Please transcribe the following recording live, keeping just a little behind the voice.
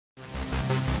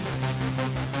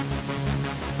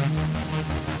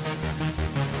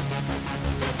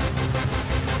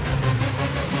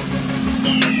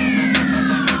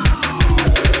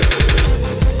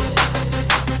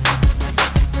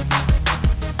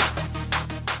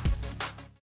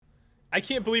I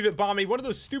can't believe it, Bomby. One of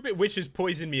those stupid witches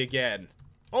poisoned me again.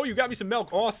 Oh, you got me some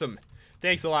milk. Awesome.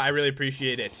 Thanks a lot. I really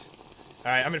appreciate it.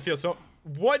 All right, I'm gonna feel so...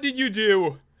 What did you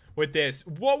do with this?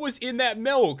 What was in that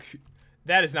milk?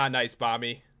 That is not nice,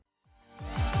 Bomby.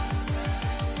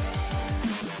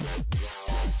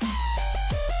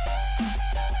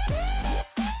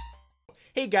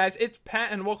 Hey guys, it's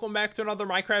Pat and welcome back to another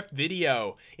Minecraft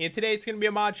video. And today it's going to be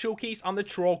a mod showcase on the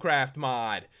Trollcraft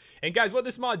mod. And guys, what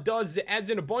this mod does is it adds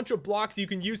in a bunch of blocks you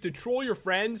can use to troll your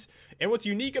friends. And what's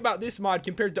unique about this mod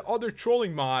compared to other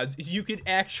trolling mods is you can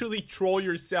actually troll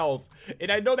yourself.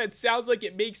 And I know that sounds like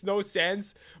it makes no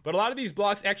sense, but a lot of these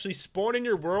blocks actually spawn in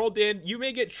your world and you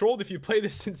may get trolled if you play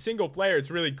this in single player. It's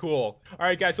really cool.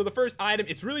 Alright guys, so the first item,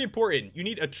 it's really important. You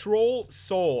need a troll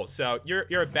soul. So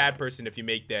you're a bad person if you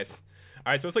make this.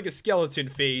 Alright, so it's like a skeleton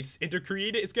face, and to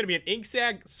create it, it's going to be an ink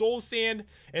sac, soul sand,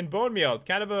 and bone meal.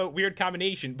 Kind of a weird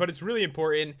combination, but it's really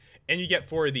important, and you get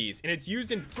 4 of these. And it's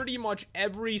used in pretty much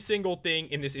every single thing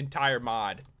in this entire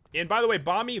mod. And by the way,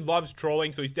 Bomby loves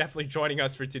trolling, so he's definitely joining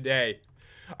us for today.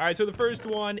 Alright, so the first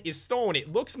one is stone.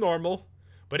 It looks normal,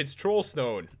 but it's troll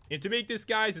stone. And to make this,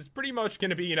 guys, it's pretty much going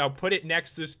to be, put it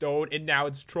next to stone, and now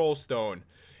it's troll stone.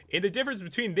 And the difference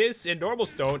between this and normal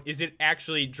stone is it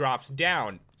actually drops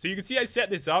down. So you can see I set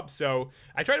this up, so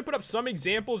I try to put up some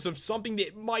examples of something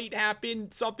that might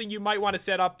happen, something you might want to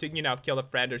set up to, kill a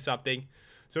friend or something.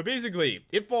 So basically,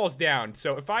 it falls down.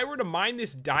 So if I were to mine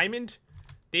this diamond,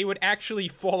 they would actually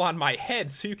fall on my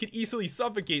head. So you could easily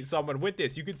suffocate someone with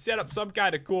this. You could set up some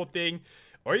kind of cool thing,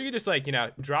 or you could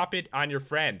just drop it on your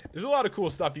friend. There's a lot of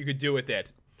cool stuff you could do with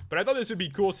it. But I thought this would be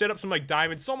cool. Set up some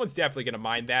diamonds. Someone's definitely going to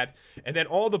mine that. And then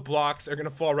all the blocks are going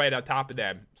to fall right on top of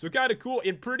them. So kind of cool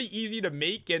and pretty easy to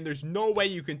make. And there's no way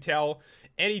you can tell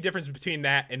any difference between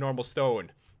that and normal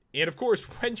stone. And of course,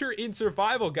 when you're in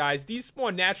survival, guys, these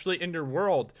spawn naturally in your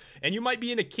world. And you might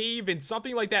be in a cave and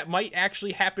something like that might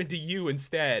actually happen to you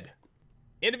instead.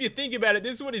 And if you think about it,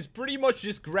 this one is pretty much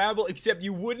just gravel, except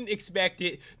you wouldn't expect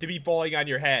it to be falling on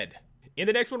your head. And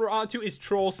the next one we're on to is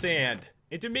troll sand.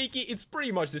 And to make it, it's pretty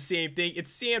much the same thing.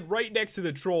 It's sand right next to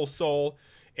the troll soul.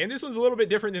 And this one's a little bit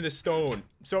different than the stone.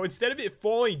 So instead of it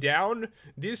falling down,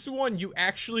 this one you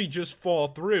actually just fall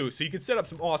through. So you can set up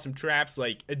some awesome traps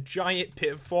like a giant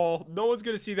pitfall. No one's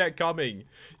going to see that coming.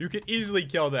 You can easily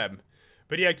kill them.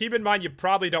 But yeah, keep in mind you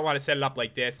probably don't want to set it up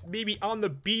like this. Maybe on the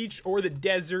beach or the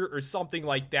desert or something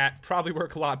like that. Probably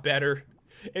work a lot better.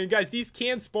 And guys, these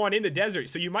can spawn in the desert,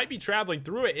 so you might be traveling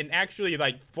through it and actually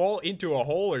fall into a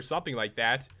hole or something like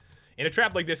that. And a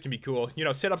trap like this can be cool.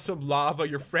 Set up some lava,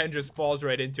 your friend just falls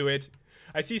right into it.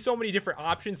 I see so many different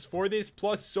options for this,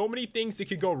 plus so many things that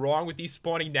could go wrong with these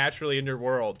spawning naturally in your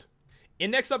world.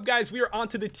 And next up, guys, we are on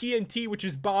to the TNT, which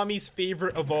is Bomby's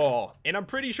favorite of all. And I'm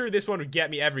pretty sure this one would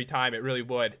get me every time, it really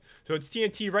would. So it's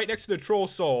TNT right next to the troll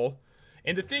soul.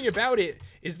 And the thing about it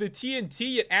is the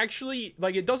TNT, it actually,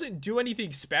 it doesn't do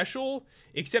anything special,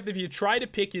 except if you try to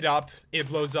pick it up, it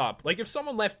blows up. Like, if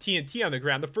someone left TNT on the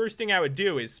ground, the first thing I would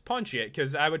do is punch it,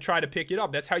 because I would try to pick it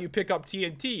up. That's how you pick up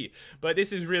TNT. But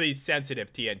this is really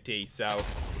sensitive TNT, so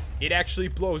it actually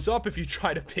blows up if you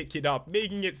try to pick it up,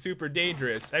 making it super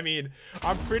dangerous. I mean,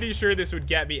 I'm pretty sure this would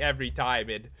get me every time,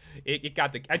 and it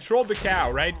got I trolled the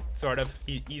cow, right? Sort of.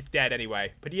 He's dead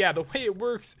anyway. But yeah, the way it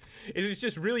works is it's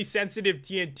just really sensitive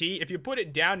TNT. If you put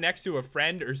it down next to a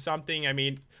friend or something, I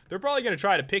mean, they're probably going to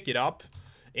try to pick it up.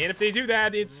 And if they do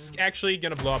that, it's actually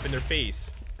going to blow up in their face.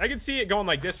 I can see it going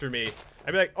like this for me.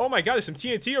 I'd be like, oh my god, there's some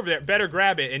TNT over there. Better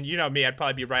grab it. And you know me, I'd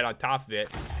probably be right on top of it.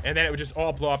 And then it would just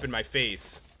all blow up in my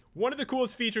face. One of the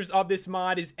coolest features of this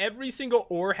mod is every single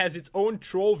ore has its own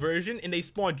troll version, and they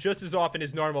spawn just as often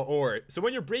as normal ore. So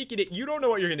when you're breaking it, you don't know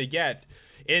what you're going to get.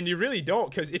 And you really don't,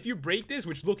 because if you break this,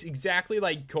 which looks exactly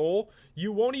like coal,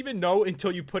 you won't even know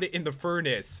until you put it in the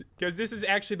furnace. Because this is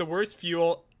actually the worst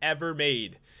fuel ever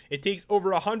made. It takes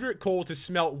over 100 coal to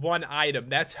smelt one item.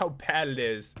 That's how bad it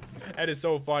is. That is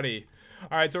so funny.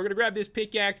 Alright, so we're going to grab this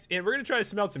pickaxe, and we're going to try to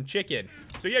smelt some chicken.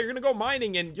 So yeah, you're going to go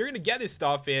mining, and you're going to get this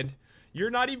stuff, and you're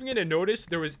not even going to notice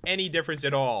there was any difference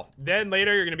at all. Then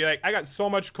later, you're going to be like, I got so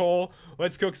much coal.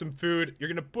 Let's cook some food. You're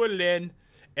going to put it in,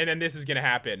 and then this is going to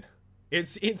happen.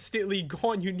 It's instantly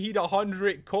gone. You need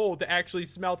 100 coal to actually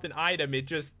smelt an item. It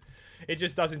just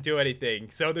doesn't do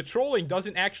anything. So the trolling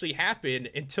doesn't actually happen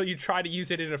until you try to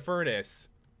use it in a furnace.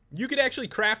 You could actually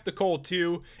craft the coal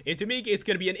too, and to make it, it's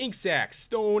going to be an ink sac,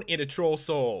 stone, and a troll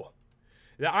soul.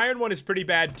 The iron one is pretty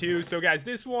bad too. So guys,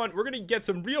 this one, we're going to get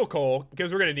some real coal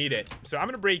because we're going to need it. So I'm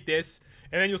going to break this,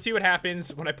 And then you'll see what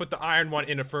happens when I put the iron one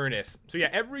in a furnace. So yeah,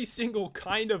 every single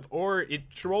kind of ore, it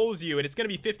trolls you. And it's going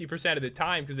to be 50% of the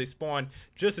time because they spawn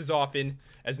just as often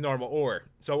as normal ore.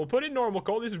 So we'll put in normal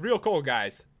coal. This is real coal,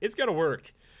 guys. It's going to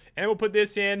work. And we'll put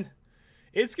this in.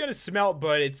 It's going to smelt,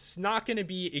 but it's not going to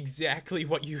be exactly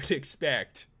what you'd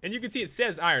expect. And you can see it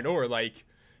says iron ore. Like,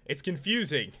 it's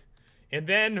confusing. And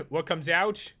then what comes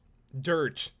out?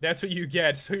 Dirt. That's what you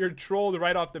get. So you're trolled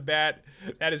right off the bat.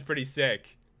 That is pretty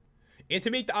sick. And to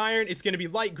make the iron, it's going to be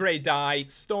light gray dye,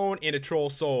 stone, and a troll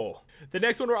soul. The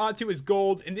next one we're on to is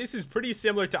gold, and this is pretty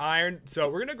similar to iron. So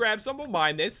we're going to grab some, we'll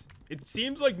mine this. It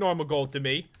seems like normal gold to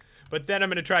me. But then I'm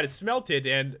going to try to smelt it,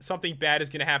 and something bad is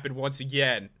going to happen once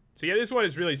again. So yeah, this one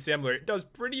is really similar. It does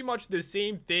pretty much the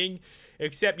same thing,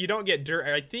 except you don't get dirt.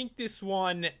 I think this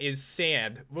one is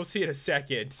sand. We'll see in a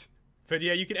second. But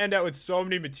yeah, you can end up with so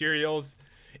many materials.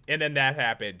 And then that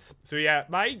happens. So yeah,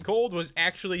 my gold was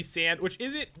actually sand, which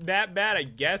isn't that bad. I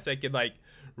guess I could like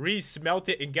re-smelt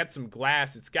it and get some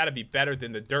glass. It's got to be better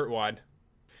than the dirt one.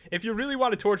 If you really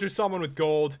want to torture someone with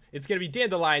gold, it's going to be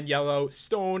dandelion yellow,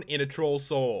 stone, and a troll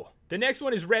soul. The next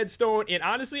one is redstone, and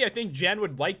honestly, I think Jen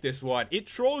would like this one. It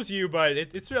trolls you, but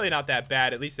it's really not that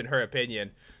bad, at least in her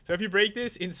opinion. So if you break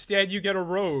this, instead you get a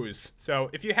rose. So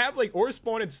if you have like ore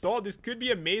spawn installed, this could be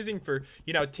amazing for,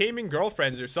 you know, taming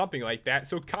girlfriends or something like that.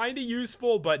 So kind of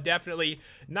useful, but definitely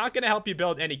not going to help you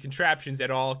build any contraptions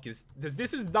at all, because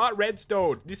this is not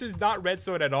redstone. This is not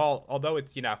redstone at all, although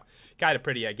it's, you know, kind of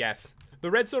pretty, I guess.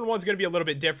 The redstone one's going to be a little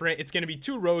bit different. It's going to be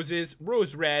 2 roses,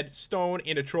 rose red, stone,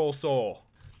 and a troll soul.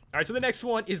 Alright, so the next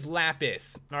one is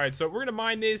lapis. Alright, so we're going to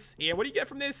mine this. And what do you get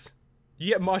from this?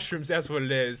 You get mushrooms, that's what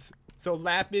it is. So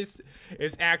lapis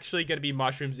is actually going to be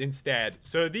mushrooms instead.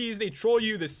 So these, they troll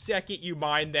you the second you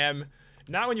mine them.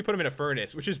 Not when you put them in a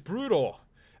furnace, which is brutal.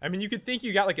 I mean, you could think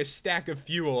you got like a stack of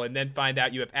fuel and then find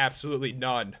out you have absolutely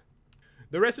none.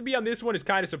 The recipe on this one is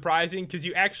kind of surprising because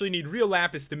you actually need real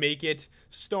lapis to make it,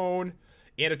 stone,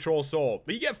 and a troll soul.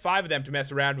 But you get 5 of them to mess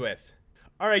around with.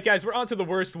 Alright guys, we're on to the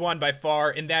worst one by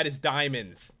far, and that is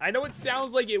diamonds. I know it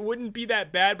sounds like it wouldn't be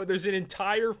that bad, but there's an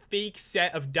entire fake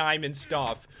set of diamond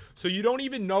stuff. So you don't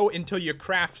even know until you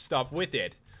craft stuff with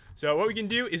it. So what we can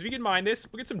do is we can mine this.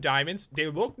 We'll get some diamonds. They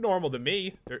look normal to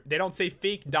me. They don't say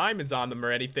fake diamonds on them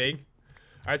or anything.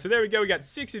 Alright, so there we go. We got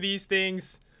 6 of these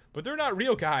things. But they're not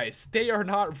real, guys. They are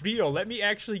not real. Let me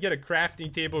actually get a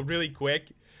crafting table really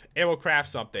quick, and we'll craft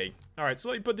something. Alright, so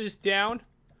let me put this down.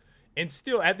 And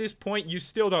still, at this point, you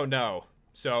still don't know.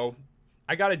 So,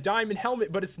 I got a diamond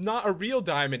helmet, but it's not a real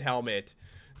diamond helmet.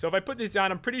 So if I put this on,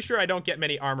 I'm pretty sure I don't get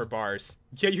many armor bars.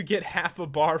 Yeah, you get half a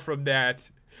bar from that.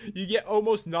 You get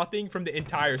almost nothing from the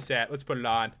entire set. Let's put it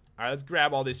on. Alright, let's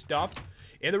grab all this stuff.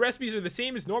 And the recipes are the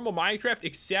same as normal Minecraft,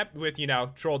 except with, you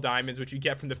know, troll diamonds, which you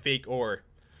get from the fake ore.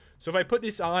 So if I put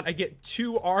this on, I get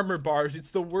 2 armor bars.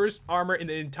 It's the worst armor in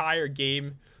the entire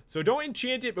game. So don't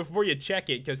enchant it before you check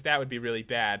it, because that would be really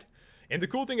bad. And the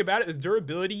cool thing about it is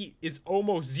durability is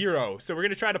almost 0. So we're going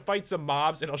to try to fight some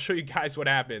mobs, and I'll show you guys what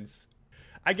happens.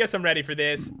 I guess I'm ready for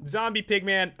this. Zombie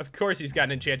pigman, of course he's got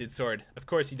an enchanted sword. Of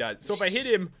course he does. So if I hit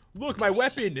him, look, my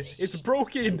weapon, it's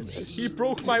broken. He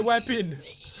broke my weapon.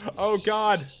 Oh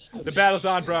god. The battle's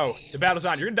on, bro. The battle's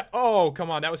on. You're gonna die. Oh,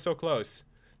 come on, that was so close.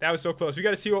 That was so close. We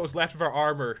got to see what was left of our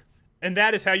armor. And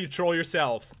that is how you troll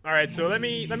yourself. All right, so let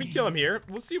me kill him here.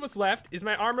 We'll see what's left. Is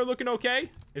my armor looking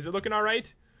okay? Is it looking all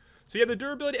right? So yeah, the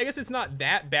durability, I guess it's not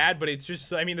that bad, but it's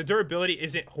just, I mean, the durability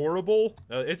isn't horrible.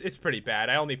 It's pretty bad.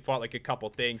 I only fought like a couple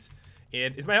things.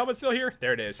 And is my helmet still here?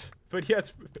 There it is. But yeah,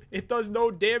 it does no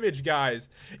damage, guys.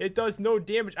 It does no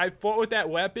damage. I fought with that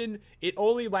weapon. It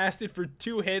only lasted for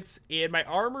 2 hits. And my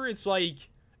armor, it's like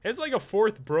a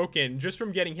 4th broken just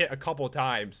from getting hit a couple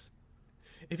times.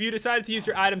 If you decided to use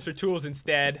your items for tools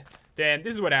instead, then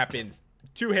this is what happens.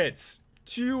 2 hits.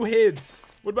 2 hits.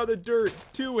 What about the dirt?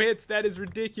 2 hits. That is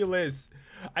ridiculous.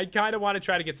 I kind of want to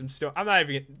try to get some stone. I'm not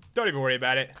even... Don't even worry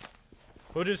about it.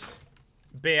 We'll just...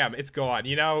 Bam. It's gone,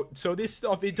 you know? So this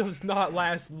stuff, it does not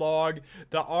last long.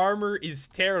 The armor is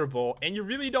terrible. And you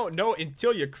really don't know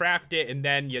until you craft it and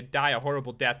then you die a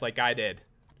horrible death like I did.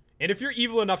 And if you're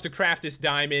evil enough to craft this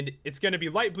diamond, it's going to be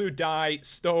light blue dye,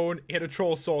 stone, and a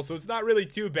troll soul. So it's not really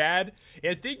too bad.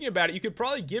 And thinking about it, you could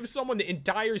probably give someone the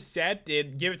entire set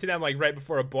and give it to them like right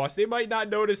before a boss. They might not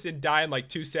notice and die in like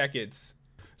 2 seconds.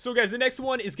 So guys, the next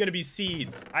one is going to be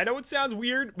seeds. I know it sounds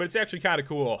weird, but it's actually kind of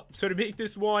cool. So to make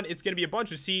this one, it's going to be a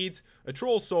bunch of seeds, a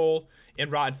troll soul,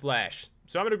 and rotten flesh.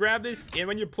 So I'm going to grab this, and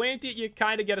when you plant it, you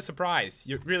kind of get a surprise.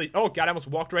 You really... Oh god, I almost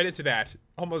walked right into that.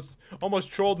 Almost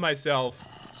trolled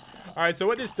myself. Alright, so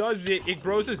what this does is it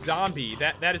grows a zombie.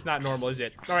 That is not normal, is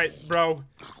it? Alright, bro.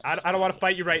 I don't want to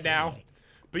fight you right now.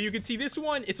 But you can see this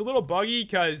one, it's a little buggy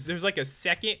because there's like a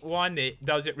second one that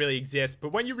doesn't really exist.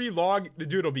 But when you relog, the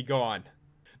dude will be gone.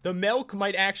 The milk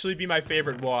might actually be my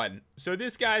favorite one. So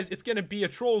this, guys, it's going to be a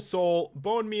troll soul,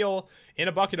 bone meal, and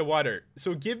a bucket of water.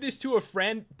 So give this to a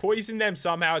friend, poison them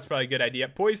somehow. It's probably a good idea.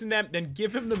 Poison them, then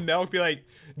give them the milk. Be like,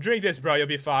 drink this, bro. You'll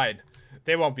be fine.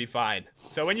 They won't be fine.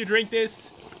 So when you drink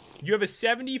this, you have a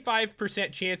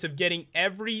 75% chance of getting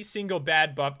every single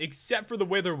bad buff except for the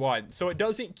wither one. So it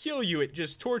doesn't kill you. It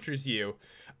just tortures you.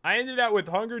 I ended out with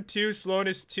Hunger 2,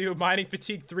 Slowness 2, Mining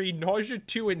Fatigue 3, Nausea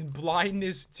 2, and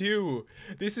Blindness 2.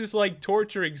 This is like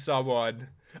torturing someone.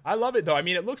 I love it though. I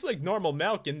mean, it looks like normal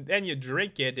milk and then you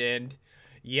drink it and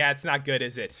yeah, it's not good,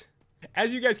 is it?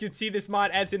 As you guys can see, this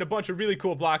mod adds in a bunch of really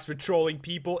cool blocks for trolling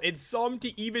people and some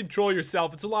to even troll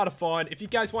yourself. It's a lot of fun. If you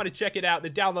guys want to check it out, the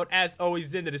download as always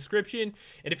is in the description.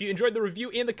 And if you enjoyed the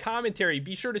review and the commentary,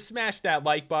 be sure to smash that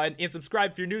like button and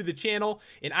subscribe if you're new to the channel.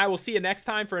 And I will see you next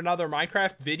time for another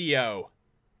Minecraft video.